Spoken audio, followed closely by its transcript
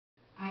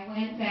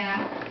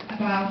back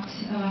about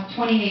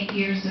 28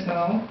 years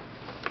ago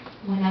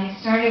when I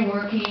started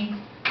working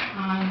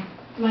on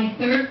my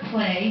third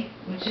play,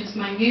 which is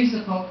my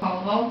musical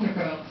called Altar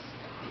Girls.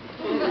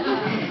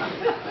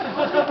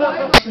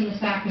 I was in the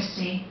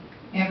sacristy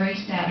every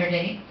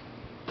Saturday,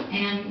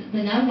 and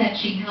the nun that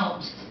she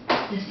helps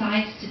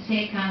decides to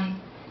take on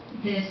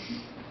this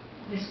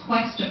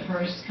quest of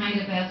hers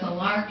kind of as a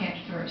lark at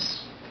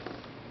first.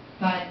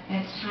 But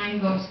as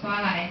time goes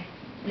by,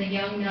 the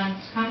young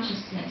nun's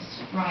consciousness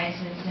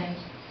rises and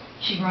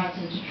she runs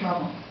into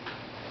trouble.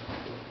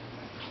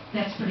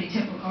 That's pretty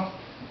typical.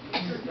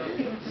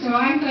 So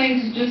I'm going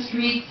to just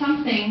read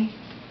something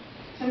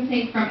from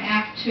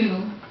Act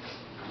 2.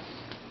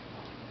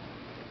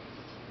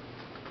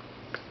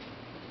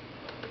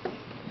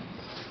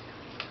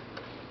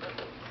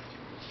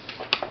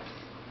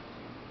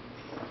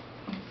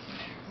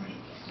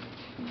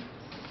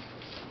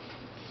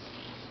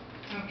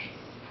 Okay.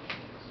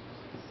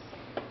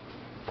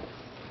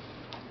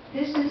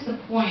 This is the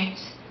point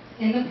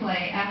in the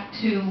play, Act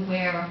 2,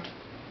 where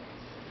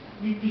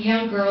the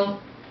young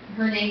girl,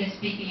 her name is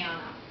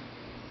Bibiana,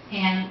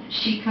 and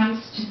she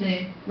comes to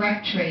the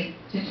rectory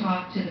to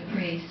talk to the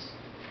priest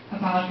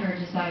about her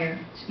desire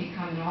to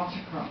become an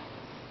altar girl.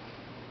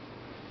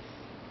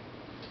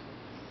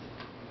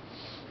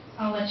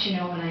 I'll let you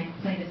know when I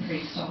play the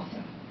priest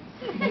also,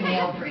 the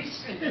male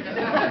priest.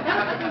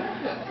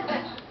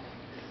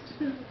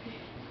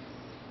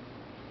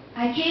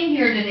 I came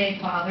here today,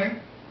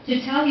 Father, to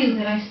tell you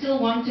that I still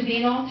want to be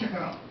an altar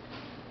girl.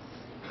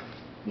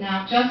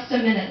 Now, just a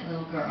minute,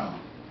 little girl.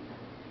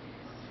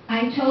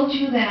 I told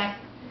you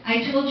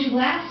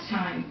last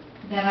time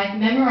that I've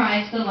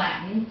memorized the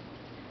Latin,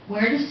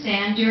 where to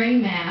stand during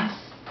Mass,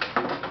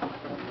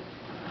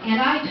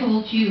 and I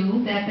told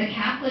you that the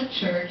Catholic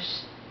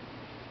Church,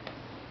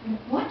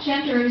 what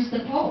gender is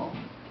the Pope?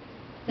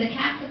 The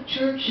Catholic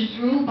Church is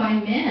ruled by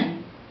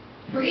men,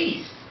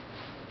 priests.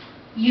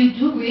 You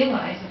do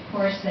realize, of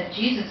course, that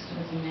Jesus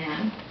was a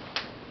man.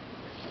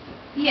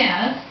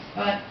 Yes,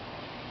 but...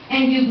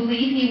 And you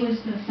believe he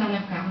was the Son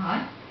of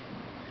God?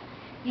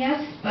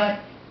 Yes, but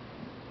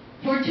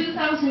for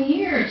 2,000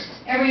 years,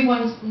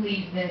 everyone's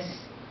believed this.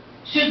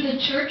 Should the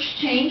church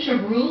change a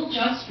rule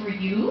just for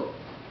you?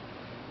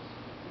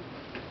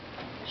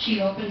 She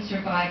opens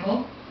her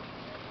Bible.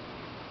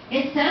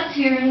 It says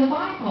here in the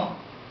Bible,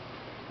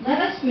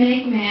 let us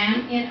make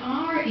man in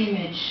our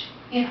image,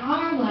 in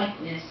our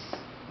likeness,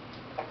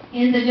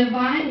 in the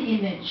divine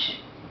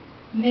image.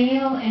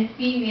 Male and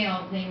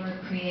female they were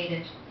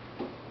created.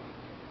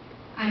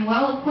 I'm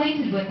well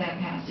acquainted with that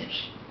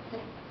passage.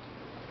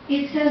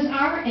 It says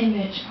our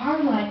image,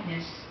 our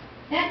likeness.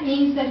 That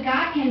means that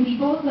God can be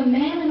both a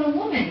man and a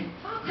woman.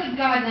 How could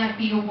God not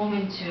be a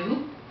woman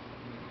too?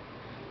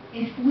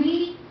 If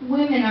we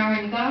women are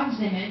in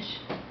God's image,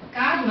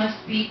 God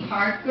must be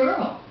part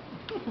girl.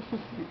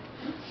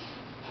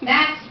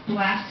 That's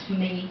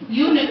blasphemy.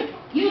 You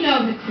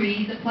know the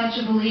creed, the Pledge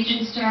of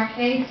Allegiance to our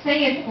faith.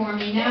 Say it for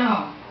me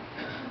now.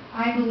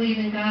 I believe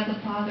in God the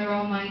Father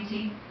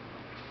Almighty.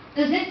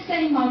 Does it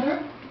say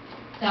mother?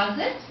 Does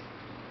it?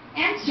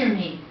 Answer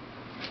me.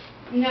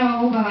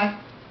 No, but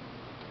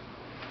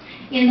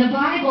in the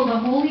Bible, the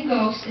Holy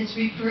Ghost is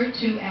referred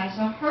to as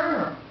a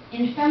her,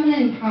 in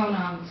feminine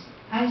pronouns,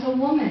 as a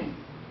woman.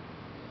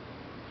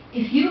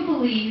 If you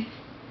believe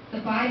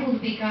the Bible to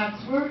be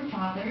God's Word,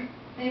 Father,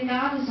 then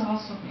God is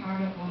also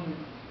part of woman.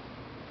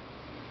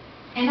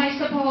 And I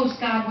suppose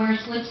God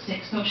wears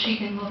lipstick so she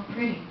can look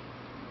pretty.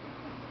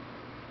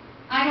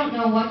 I don't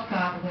know what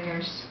God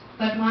wears,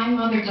 but my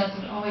mother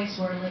doesn't always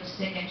wear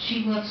lipstick, and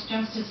she looks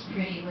just as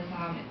pretty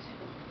without it.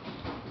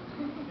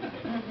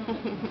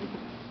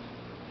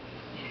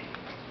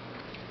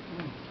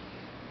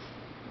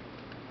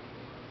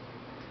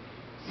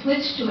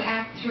 Switch to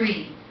Act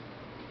 3.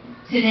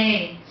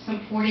 Today, some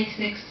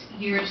 46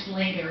 years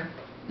later,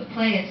 the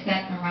play is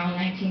set around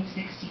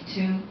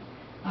 1962,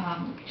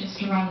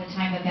 just around the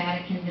time of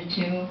Vatican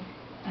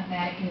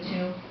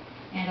II,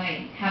 and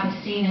I have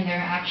a scene in there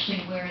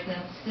actually where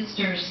the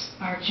sisters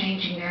are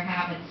changing their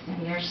habits,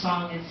 and their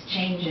song is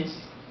Changes,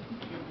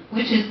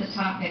 which is the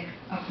topic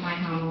of my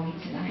homily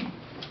tonight.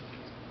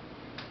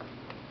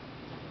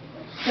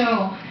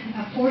 So,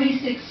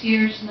 46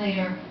 years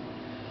later,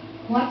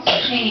 what's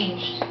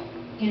changed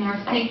in our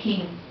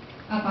thinking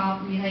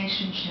about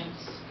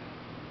relationships?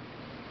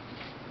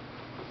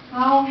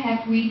 How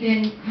have we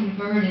been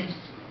converted,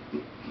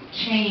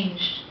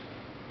 changed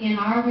in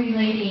our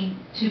relating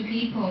to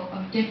people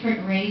of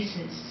different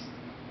races,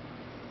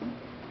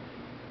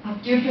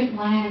 of different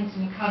lands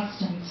and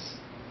customs,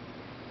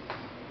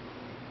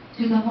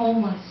 to the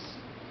homeless,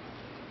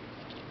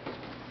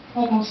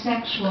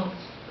 homosexuals,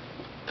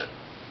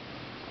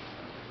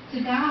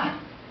 to God,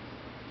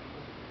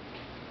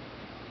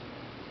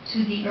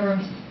 to the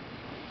earth,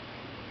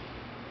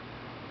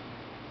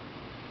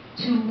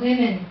 to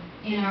women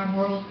in our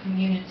world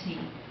community,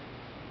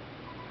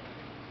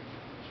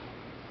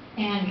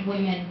 and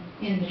women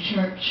in the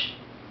church.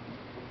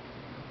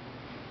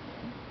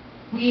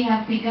 We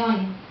have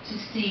begun to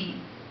see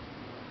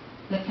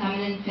the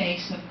feminine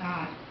face of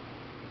God.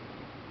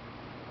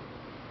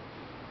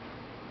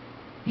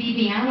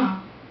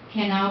 Bibiana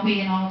can now be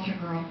an altar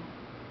girl,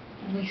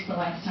 at least the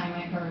last time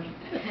I heard.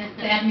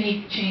 That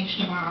may change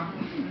tomorrow.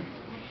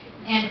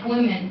 And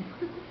women,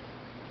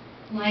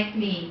 like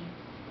me,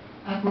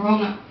 a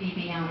grown-up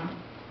Bibiana,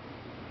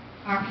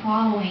 are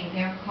following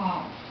their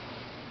call.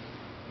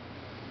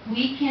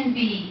 We can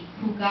be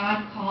who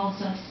God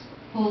calls us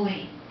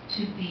fully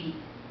to be,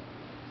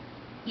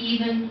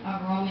 even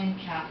a Roman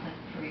Catholic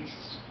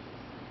priest.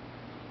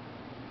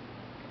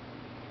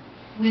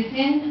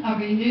 Within a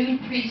renewed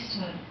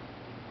priesthood,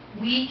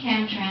 we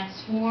can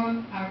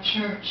transform our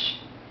church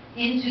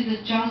into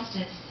the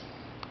justice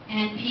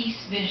and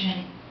peace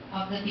vision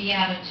of the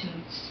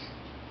Beatitudes,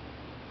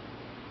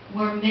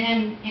 where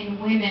men and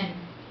women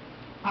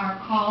are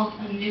called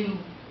anew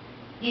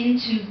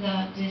into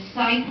the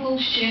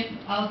discipleship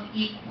of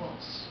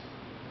equals,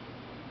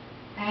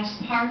 as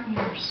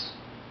partners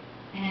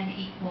and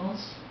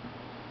equals.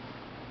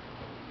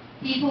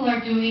 People are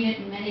doing it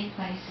in many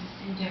places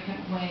in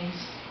different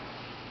ways,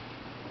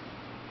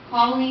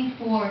 calling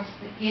forth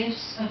the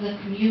gifts of the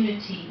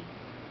community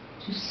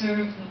to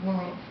serve the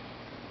world.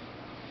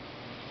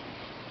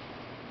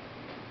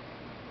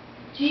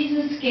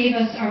 Jesus gave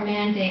us our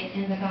mandate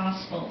in the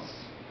Gospels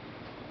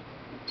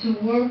to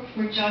work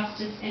for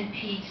justice and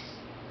peace,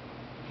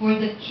 for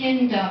the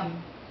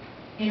kingdom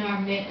in our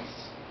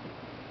midst.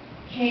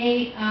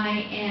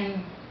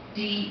 K-I-N-D-O-M.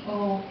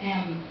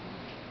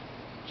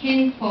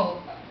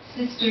 Kinfolk,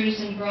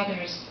 sisters and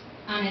brothers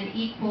on an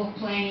equal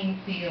playing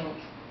field.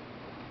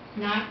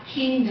 Not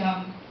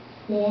kingdom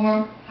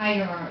or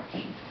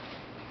hierarchy,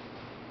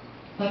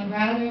 but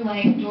rather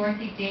like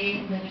Dorothy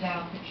Day lived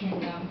out the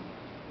kingdom,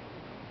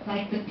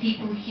 like the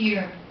people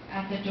here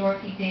at the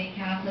Dorothy Day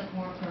Catholic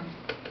Worker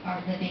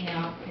are living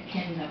out the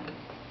kingdom.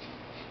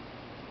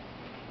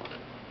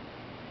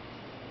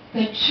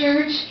 The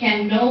church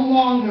can no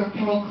longer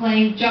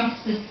proclaim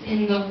justice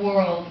in the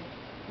world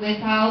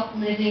without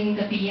living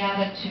the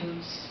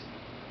Beatitudes,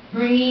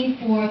 bringing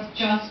forth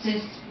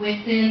justice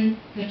within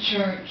the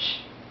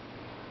church.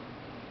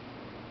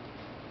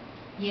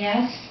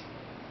 Yes,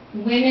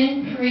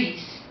 women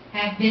priests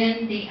have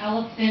been the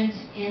elephant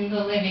in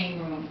the living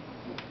room.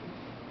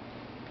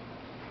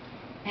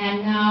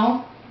 And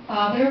now,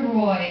 Father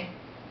Roy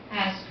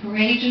has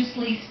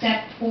courageously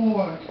stepped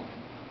forward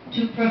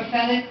to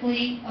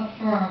prophetically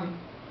affirm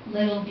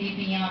little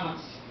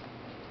Bibianas.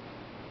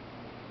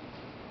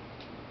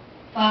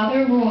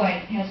 Father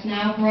Roy has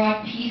now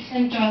brought peace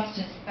and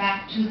justice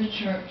back to the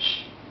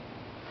church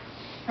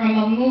from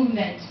a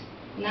movement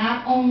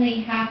not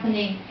only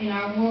happening in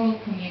our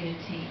world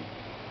community,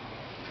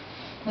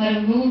 but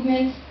a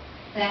movement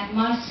that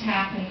must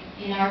happen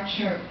in our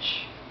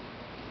church.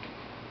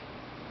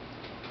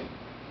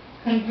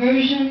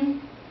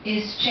 Conversion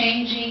is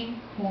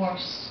changing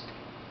course.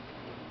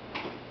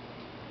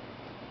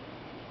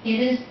 It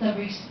is the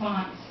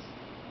response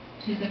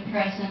to the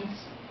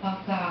presence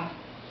of God.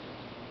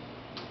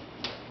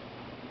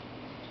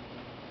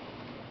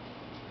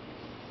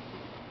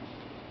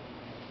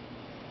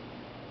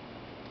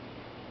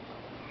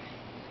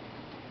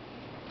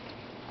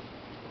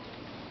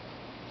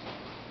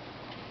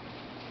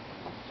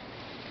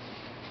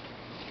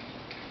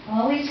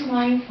 Always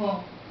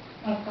mindful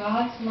of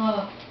God's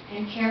love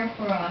and care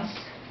for us,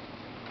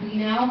 we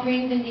now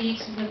bring the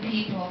needs of the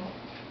people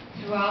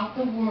throughout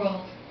the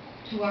world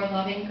to our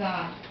loving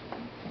God.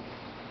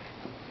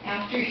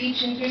 After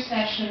each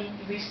intercession,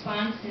 the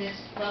response is,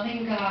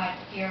 loving God,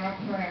 hear our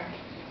prayer.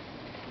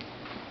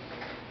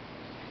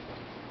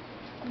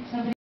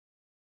 Somebody